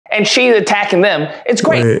and she's attacking them. It's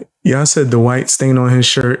great. Wait, y'all said the white stain on his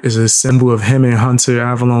shirt is a symbol of him and Hunter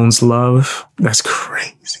Avalon's love. That's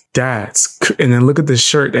crazy. And then look at the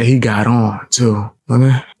shirt that he got on too.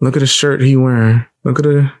 Look at the shirt he wearing. Look at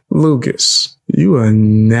the Lucas. You a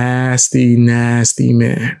nasty, nasty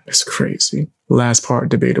man. That's crazy. Last part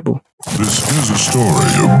debatable. This is a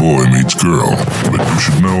story of boy meets girl, but you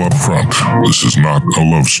should know up front, this is not a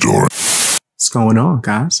love story. What's going on,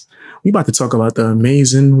 guys? We about to talk about the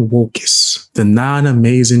amazing Wokus, the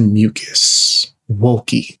non-amazing mucus.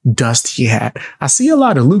 Wokey, dusty hat. I see a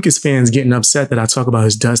lot of Lucas fans getting upset that I talk about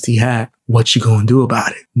his dusty hat. What you gonna do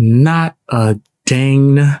about it? Not a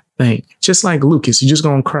dang thing. Just like Lucas, you just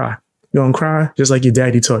gonna cry. You're gonna cry just like your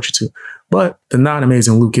daddy taught you to. But the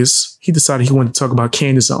non-amazing Lucas, he decided he wanted to talk about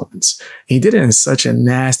Candace Owens. He did it in such a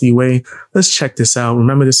nasty way. Let's check this out.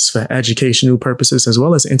 Remember, this is for educational purposes as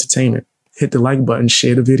well as entertainment. Hit the like button,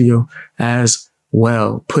 share the video as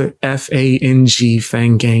well. Put FANG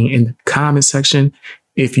Fang Gang in the comment section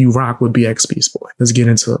if you rock with BXB's boy. Let's get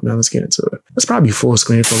into it, man. Let's get into it. Let's probably full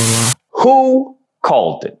screen for a little while. Who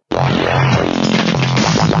called it?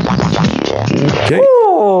 Okay.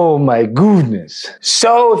 Oh my goodness.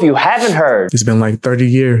 So if you haven't heard, It's been like 30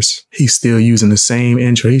 years. He's still using the same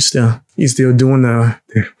intro. He's still doing the...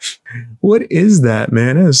 What is that,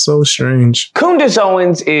 man? That is so strange. Candace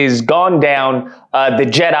Owens is gone down the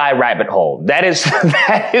Jedi rabbit hole. That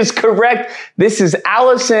is correct. This is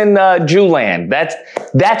Allison Jewland.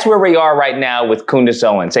 That's where we are right now with Candace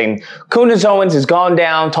Owens. Saying Candace Owens has gone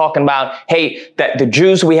down talking about, hey, that the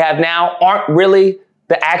Jews we have now aren't really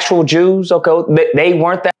the actual Jews. Okay, they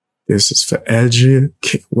weren't that. This is for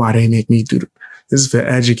why they make me do this? This is for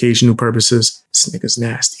educational purposes. This nigga's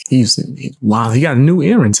nasty. He's wild. He got a new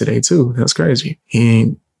earring today too. That's crazy. He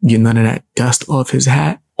ain't getting none of that dust off his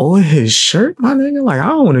hat or his shirt, my nigga. Like, I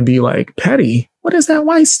don't want to be like petty. What is that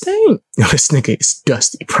white stain? Yo, this nigga is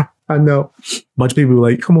dusty, bro. I know. A bunch of people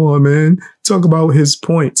are like, come on, man. Talk about his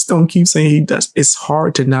points. Don't keep saying he dust. It's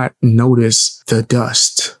hard to not notice the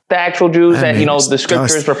dust. The actual Jews that, you know, the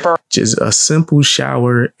scriptures refer. Just a simple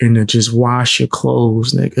shower and to just wash your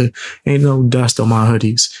clothes, nigga. Ain't no dust on my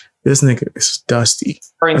hoodies. This nigga is dusty.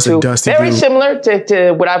 That's a dusty very dude. similar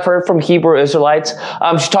to what I've heard from Hebrew Israelites.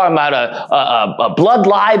 She's talking about a blood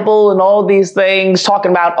libel and all these things.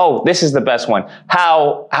 Talking about, oh, this is the best one.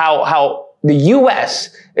 How the U.S.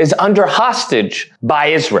 is under hostage by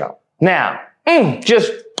Israel. Now,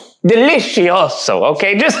 just delicioso,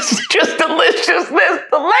 okay? Just deliciousness,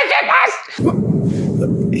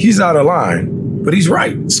 deliciousness. He's out of line, but he's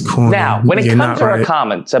right. It's cool. Now, when it comes to her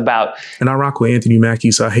comments about... And I rock with Anthony Mackie,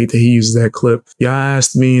 so I hate that he uses that clip. Y'all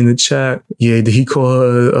asked me in the chat, yeah, did he call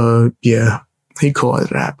her, yeah, he called it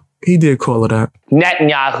that. He did call it that.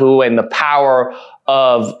 Netanyahu and the power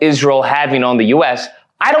of Israel having on the U.S.,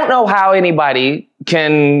 I don't know how anybody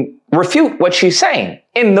can refute what she's saying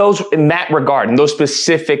in that regard, in those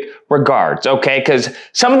specific regards, okay? Because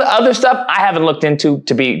some of the other stuff I haven't looked into,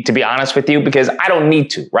 to be honest with you, because I don't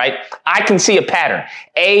need to, right? I can see a pattern.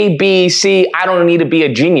 A, B, C. I don't need to be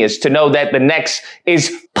a genius to know that the next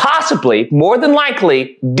is possibly, more than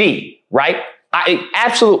likely, D, right?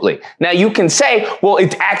 Absolutely. Now you can say, well,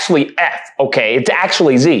 it's actually F, okay? It's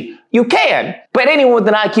actually Z. You can, but anyone with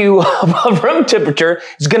an IQ of room temperature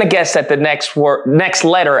is going to guess that the next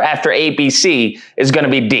letter after ABC is going to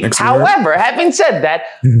be D. However, having said that,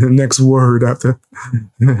 the next word after.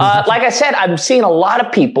 like I said, I'm seeing a lot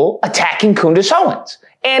of people attacking Candace Owens.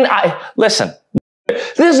 And listen,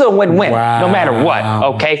 this is a win-win, no matter what,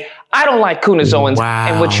 okay? I don't like Candace Owens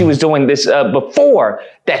and what she was doing this before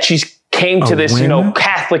that she's came to this,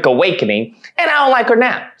 Catholic awakening, and I don't like her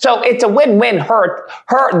now. So it's a win-win.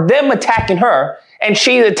 Them attacking her, and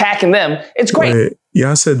she's attacking them. It's great. Wait,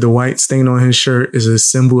 y'all said the white stain on his shirt is a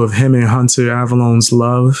symbol of him and Hunter Avalon's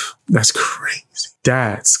love. That's crazy.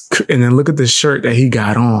 And then look at the shirt that he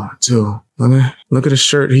got on too. Look at the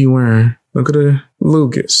shirt he wearing. Look at the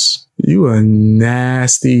Lucas. You a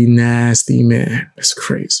nasty, nasty man. That's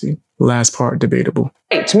crazy. Last part debatable.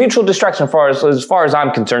 It's mutual destruction as far as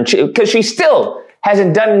I'm concerned, because she still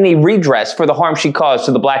hasn't done any redress for the harm she caused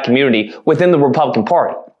to the black community within the Republican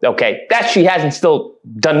Party. Okay, that she hasn't still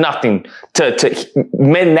done nothing to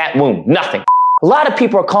mend that wound. Nothing. A lot of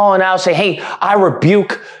people are calling out, say, hey, I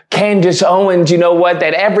rebuke Candace Owens. You know what?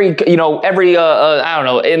 That every, I don't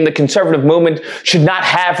know, in the conservative movement should not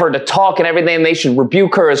have her to talk and everything. They should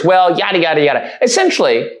rebuke her as well. Yada, yada, yada.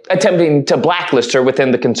 Essentially attempting to blacklist her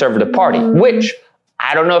within the conservative party, which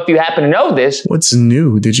I don't know if you happen to know this. What's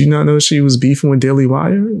new? Did you not know she was beefing with Daily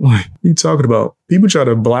Wire? What are you talking about? People try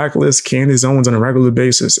to blacklist Candace Owens on a regular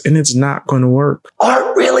basis, and it's not going to work.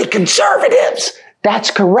 Aren't really conservatives.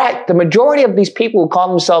 That's correct. The majority of these people who call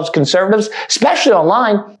themselves conservatives, especially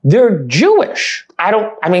online, they're Jewish.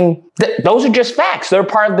 Those are just facts. They're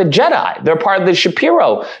part of the Jedi. They're part of the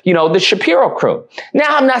Shapiro, the Shapiro crew.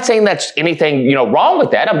 Now, I'm not saying that's anything, wrong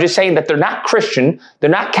with that. I'm just saying that they're not Christian.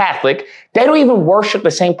 They're not Catholic. They don't even worship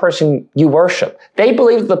the same person you worship. They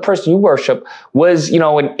believe that the person you worship was,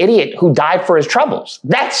 an idiot who died for his troubles.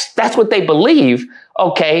 That's what they believe,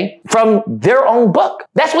 okay, from their own book.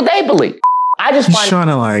 That's what they believe. I just find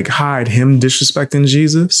trying to hide him disrespecting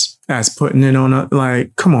Jesus as putting it on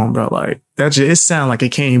come on, bro. It sounds like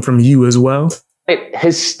it came from you as well.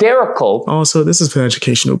 Hysterical. Also, this is for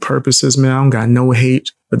educational purposes, man. I don't got no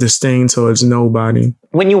hate or disdain towards nobody.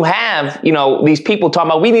 When you have, these people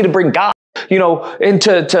talking about we need to bring God,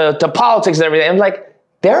 into politics and everything, I'm like,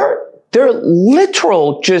 they're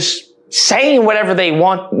literal just saying whatever they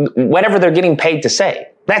want, whatever they're getting paid to say.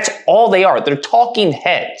 That's all they are. They're talking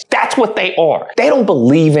heads. That's what they are. They don't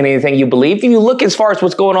believe in anything you believe. If you look as far as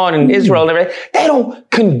what's going on in Israel and everything, they don't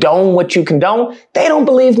condone what you condone. They don't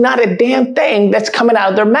believe not a damn thing that's coming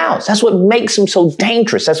out of their mouths. That's what makes them so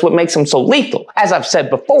dangerous. That's what makes them so lethal. As I've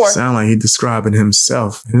said before. Sound like he's describing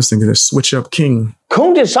himself. This thinking of switch up king.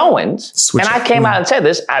 Candace Owens, and I came out and said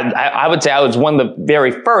this, I would say I was one of the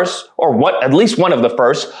very first, at least one of the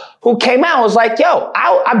first, who came out and was like, yo,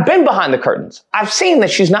 I've been behind the curtains. I've seen that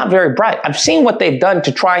she's not very bright. I've seen what they've done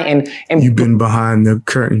to try and You've been behind the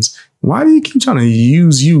curtains. Why do you keep trying to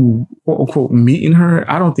use you, quote unquote, meeting her?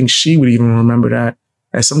 I don't think she would even remember that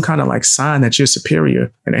as some kind of sign that you're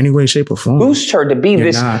superior in any way, shape, or form. Boost her to be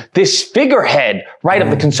this figurehead, right, of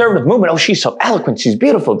the conservative movement. Oh, she's so eloquent. She's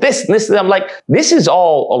beautiful. This and this. I'm like, this is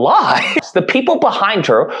all a lie. The people behind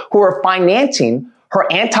her who are financing her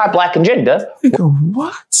anti-black agenda.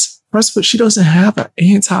 What? First of all, she doesn't have an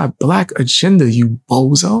anti-black agenda, you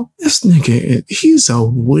bozo. This nigga, he's a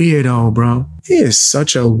weirdo, bro. He is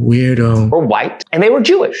such a weirdo. Were white and they were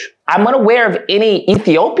Jewish. I'm unaware of any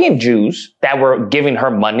Ethiopian Jews that were giving her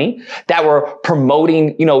money, that were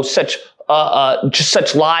promoting, such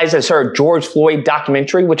lies as her George Floyd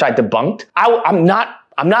documentary, which I debunked. I'm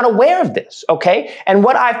not aware of this, okay? And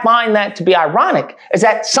what I find that to be ironic is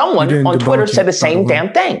that someone on Twitter said the same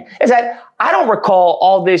damn thing. Is that I don't recall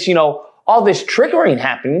all this, all this triggering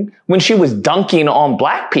happening when she was dunking on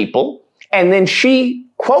black people. And then she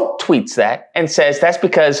quote tweets that and says that's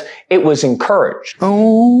because it was encouraged.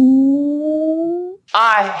 Oh.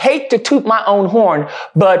 I hate to toot my own horn,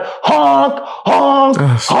 but honk, honk,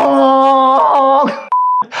 honk.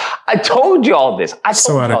 I told you all this.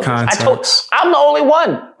 So out of context. I'm the only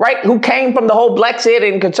one, right, who came from the whole Blexit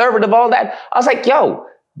and conservative, all that. I was like, yo,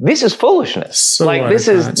 this is foolishness.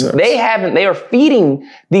 They are feeding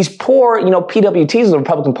these poor, PWTs of the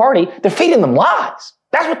Republican Party. They're feeding them lies.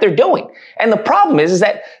 That's what they're doing. And the problem is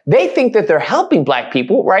that they think that they're helping black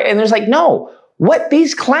people, right? And there's no. What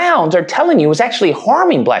these clowns are telling you is actually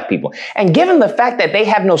harming black people. And given the fact that they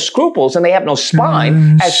have no scruples and they have no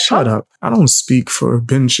spine. Shut up. I don't speak for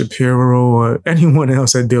Ben Shapiro or anyone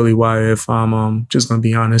else at Daily Wire if I'm just going to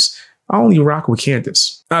be honest. I only rock with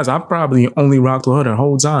Candace. Guys, I probably only rocked with her the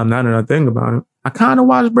whole time, now that I think about it. I kind of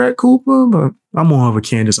watched Brett Cooper, but I'm more of a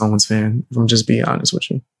Candace Owens fan, if I'm just being honest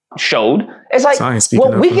with you. Showed. It's like,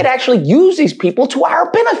 well, we could actually use these people to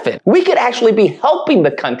our benefit. We could actually be helping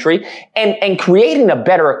the country and creating a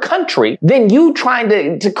better country than you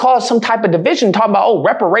trying to cause some type of division, talking about,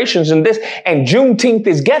 reparations and this, and Juneteenth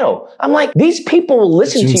is ghetto. I'm like, these people will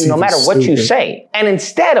listen to you no matter what you say. And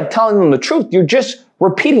instead of telling them the truth, you're just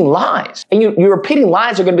repeating lies. And you're repeating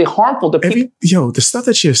lies are going to be harmful to people. The stuff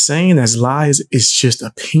that you're saying as lies is just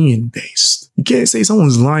opinion-based. You can't say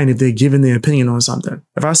someone's lying if they're giving their opinion on something.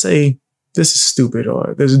 If I say, this is stupid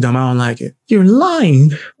or this is dumb, I don't like it, you're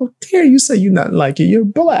lying. How dare you say you not like it? You're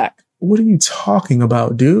black. What are you talking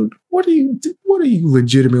about, dude? What are you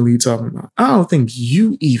legitimately talking about? I don't think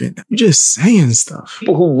you're just saying stuff.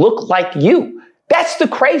 People who look like you. That's the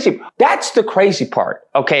crazy part,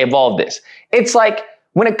 okay, of all of this. It's like,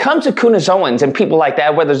 when it comes to Candace Owens and people like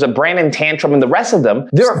that, whether there's a Brandon Tantrum and the rest of them,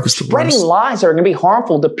 they're spreading lies that are going to be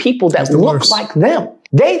harmful to people that look like them.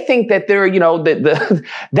 They think that they're,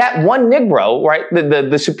 that one Negro, right?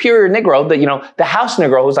 The superior Negro, the house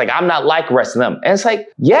Negro who's like, I'm not like the rest of them. And it's like,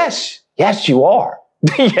 yes, you are.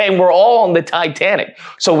 And we're all on the Titanic.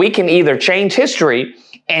 So we can either change history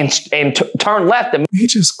and turn left. He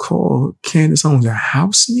just called Candace Owens a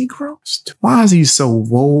house Negro? Why is he so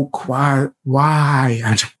woke? Why?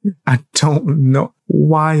 I don't know.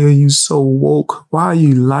 Why are you so woke? Why are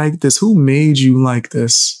you like this? Who made you like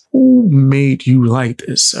this? Who made you like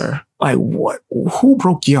this, sir? Like what? Who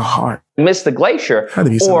broke your heart? miss the glacier,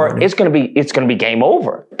 or it's going to be game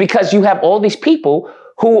over, because you have all these people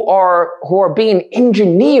who are being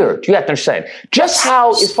engineered. You have to understand just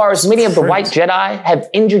how, as far as many of the white Jedi have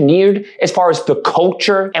engineered, as far as the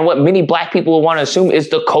culture and what many black people will want to assume is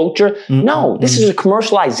the culture. No, this is a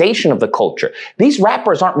commercialization of the culture. These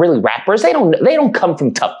rappers aren't really rappers. They don't come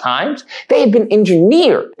from tough times. They have been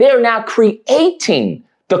engineered. They are now creating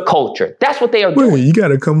the culture. That's what they are doing. Wait, you got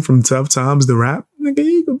to come from tough times to rap? Nigga,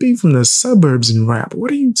 you could be from the suburbs and rap. What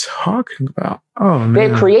are you talking about? Oh, man.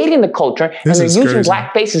 They're creating the culture, and they're using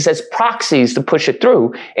black faces as proxies to push it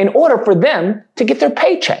through in order for them to get their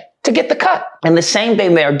paycheck, to get the cut. And the same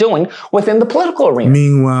thing they're doing within the political arena.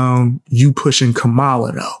 Meanwhile, you pushing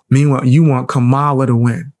Kamala, though. Meanwhile, you want Kamala to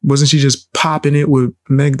win. Wasn't she just popping it with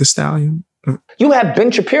Meg Thee Stallion? You have Ben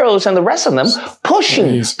Shapiro's and the rest of them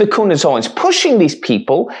pushing the Candace Owens, pushing these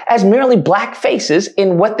people as merely black faces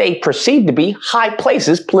in what they perceive to be high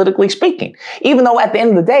places, politically speaking. Even though at the end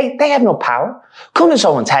of the day, they have no power. Candace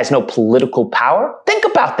Owens has no political power. Think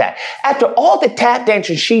about that. After all the tap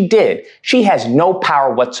dancing she did, she has no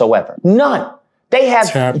power whatsoever. None. They have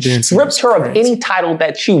stripped her of any title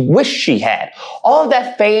that she wished she had. All of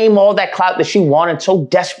that fame, all that clout that she wanted so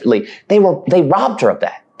desperately, they robbed her of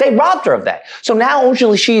that. They robbed her of that. So now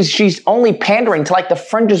usually she's only pandering to like the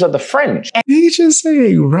fringes of the fringe. And he just say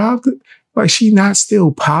they robbed it? Like she not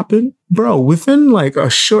still popping? Bro, within like a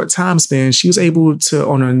short time span, she was able to,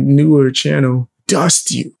 on a newer channel, dust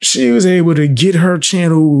you. She was able to get her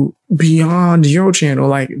channel beyond your channel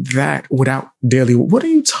like that without daily. What are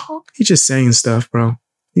you talking? He's just saying stuff, bro.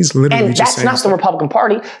 He's literally and just saying that's not the Republican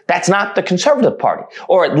Party. That's not the Conservative Party.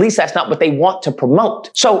 Or at least that's not what they want to promote.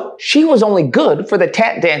 So she was only good for the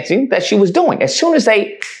tap dancing that she was doing. As soon as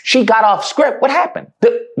she got off script, what happened?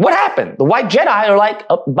 What happened? The white Jedi are like,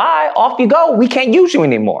 oh, bye, off you go. We can't use you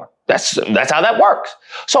anymore. That's how that works.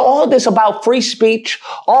 So all of this about free speech,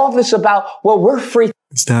 all of this about, well, we're free.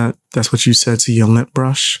 That's what you said to your lint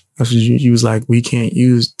brush? That's what you was like, we can't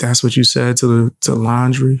use, that's what you said to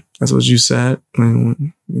laundry? That's what you said?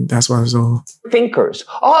 That's why it's all. Thinkers.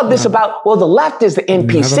 All of this about, well, the left is the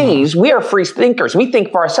NPCs. We are free thinkers. We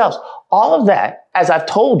think for ourselves. All of that, as I've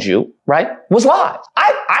told you, right, was lies.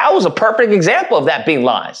 I was a perfect example of that being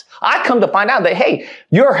lies. I come to find out that, hey,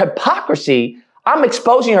 your hypocrisy, I'm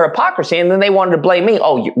exposing your hypocrisy, and then they wanted to blame me.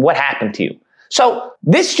 Oh, what happened to you? So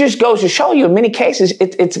this just goes to show you in many cases,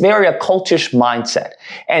 it's very a cultish mindset.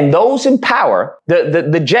 And those in power,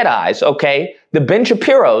 the Jedis, okay, the Ben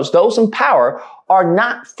Shapiros, those in power are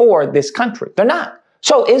not for this country. They're not.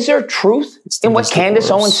 So is there truth in what Candace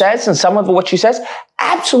Owens says and some of what she says?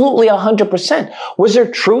 Absolutely 100%. Was there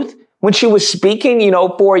truth when she was speaking,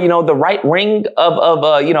 for, the right ring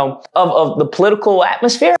of the political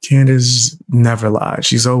atmosphere? Candace never lied.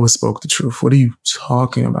 She's always spoke the truth. What are you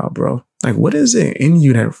talking about, bro? Like, what is it in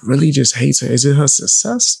you that really just hates her? Is it her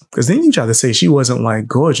success? Because then you tried to say she wasn't like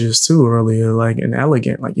gorgeous too earlier, like and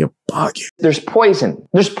elegant, like you're bugging. There's poison.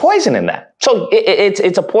 There's poison in that. So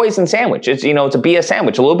it's a poison sandwich. It's, it's a BS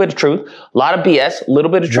sandwich. A little bit of truth, a lot of BS, a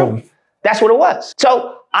little bit of truth. That's what it was.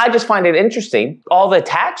 So I just find it interesting, all the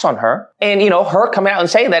attacks on her and, her coming out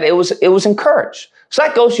and saying that it was encouraged. So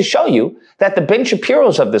that goes to show you that the Ben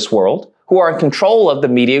Shapiros of this world, who are in control of the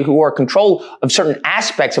media, who are in control of certain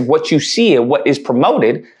aspects of what you see and what is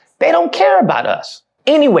promoted, they don't care about us.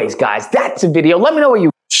 Anyways, guys, that's the video. Let me know what you...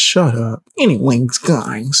 Shut up. Anyways,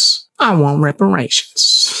 guys, I want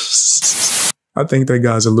reparations. I think that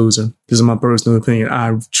guy's a loser. This is my personal opinion.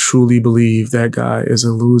 I truly believe that guy is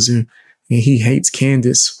a loser. And he hates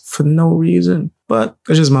Candace for no reason. But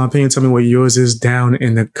that's just my opinion. Tell me what yours is down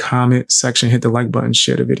in the comment section. Hit the like button,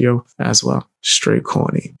 share the video as well. Straight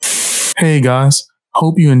corny. Hey guys,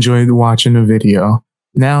 hope you enjoyed watching the video.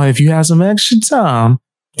 Now, if you have some extra time,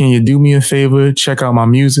 can you do me a favor? Check out my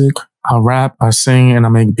music. I rap, I sing, and I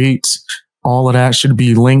make beats. All of that should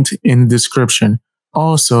be linked in the description.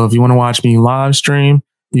 Also, if you want to watch me live stream,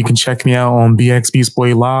 you can check me out on BX Beast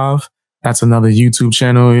Boy Live. That's another YouTube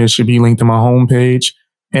channel. It should be linked to my homepage.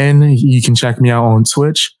 And you can check me out on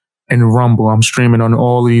Twitch and Rumble. I'm streaming on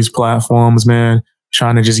all these platforms, man.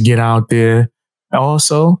 Trying to just get out there.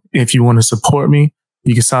 Also, if you want to support me,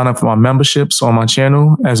 you can sign up for my memberships on my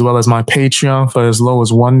channel, as well as my Patreon for as low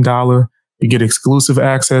as $1. You get exclusive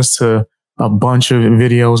access to a bunch of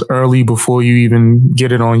videos early before you even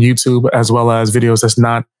get it on YouTube, as well as videos that's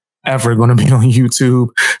not ever going to be on YouTube.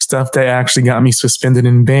 Stuff that actually got me suspended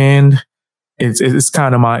and banned. It's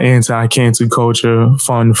kind of my anti-cancel culture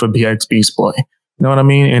fund for BX Beast Boy. You know what I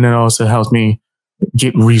mean? And it also helps me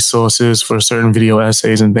get resources for certain video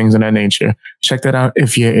essays and things of that nature. Check that out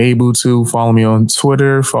if you're able to. Follow me on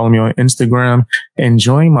Twitter, follow me on Instagram, and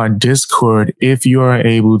join my Discord if you are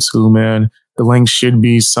able to, man. The link should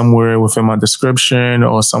be somewhere within my description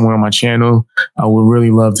or somewhere on my channel. I would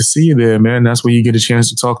really love to see you there, man. That's where you get a chance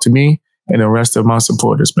to talk to me and the rest of my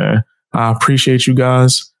supporters, man. I appreciate you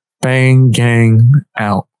guys. Bang Gang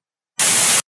out.